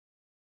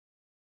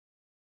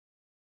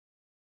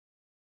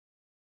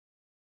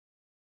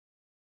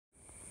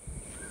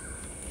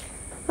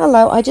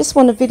Hello, I just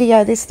want to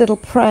video this little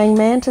praying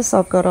mantis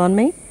I've got on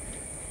me.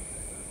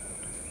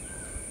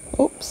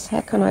 Oops,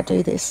 how can I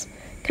do this?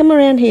 Come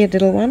around here,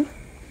 little one.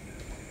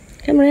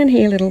 Come around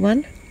here, little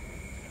one.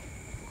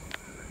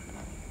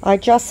 I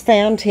just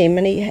found him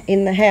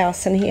in the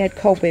house and he had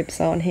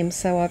cobwebs on him,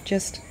 so I've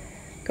just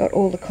got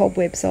all the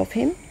cobwebs off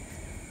him.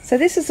 So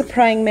this is a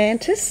praying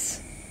mantis.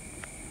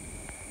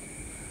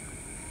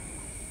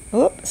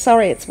 Oops,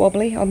 sorry, it's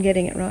wobbly. I'm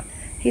getting it right.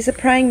 He's a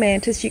praying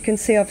mantis. You can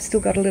see I've still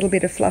got a little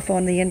bit of fluff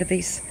on the end of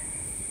his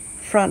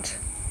front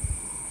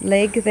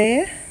leg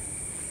there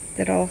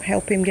that I'll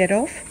help him get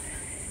off.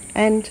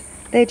 And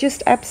they're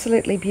just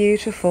absolutely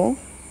beautiful.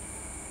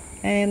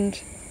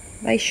 And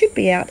they should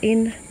be out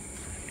in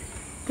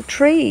the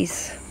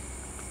trees.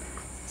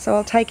 So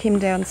I'll take him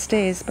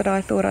downstairs, but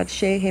I thought I'd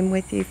share him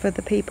with you for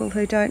the people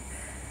who don't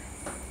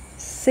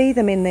see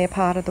them in their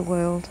part of the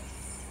world.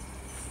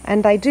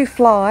 And they do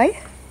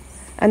fly.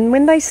 And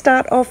when they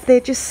start off, they're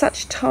just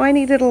such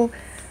tiny little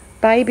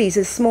babies,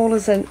 as smaller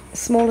than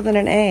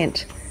an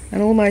ant,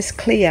 and almost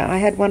clear. I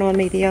had one on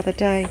me the other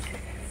day,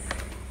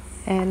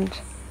 and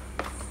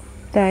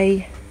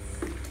they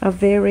are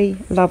very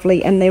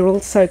lovely. And they're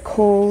also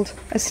called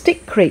a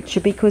stick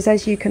creature because,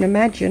 as you can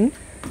imagine,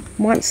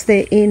 once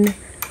they're in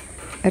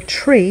a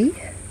tree,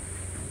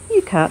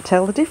 you can't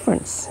tell the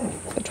difference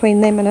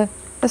between them and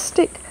a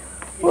stick.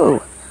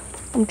 Whoa!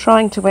 I'm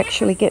trying to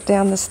actually get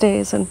down the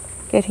stairs and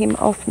get him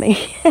off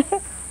me.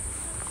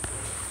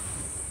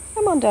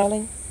 Come on,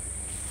 darling.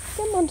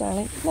 Come on,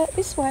 darling. No,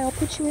 this way, I'll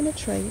put you in a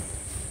tree.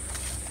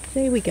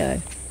 There we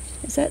go.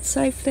 Is that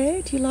safe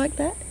there? Do you like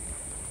that?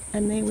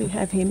 And there we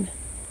have him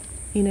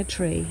in a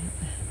tree,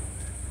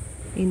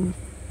 in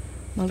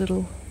my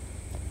little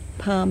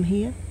palm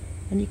here.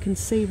 And you can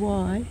see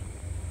why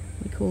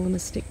we call them a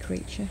stick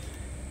creature.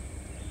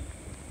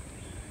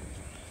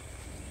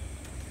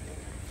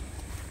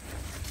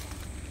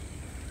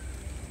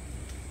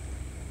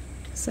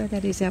 So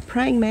that is our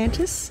praying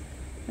mantis,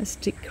 a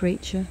stick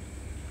creature,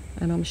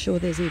 and I'm sure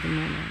there's even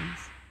more names.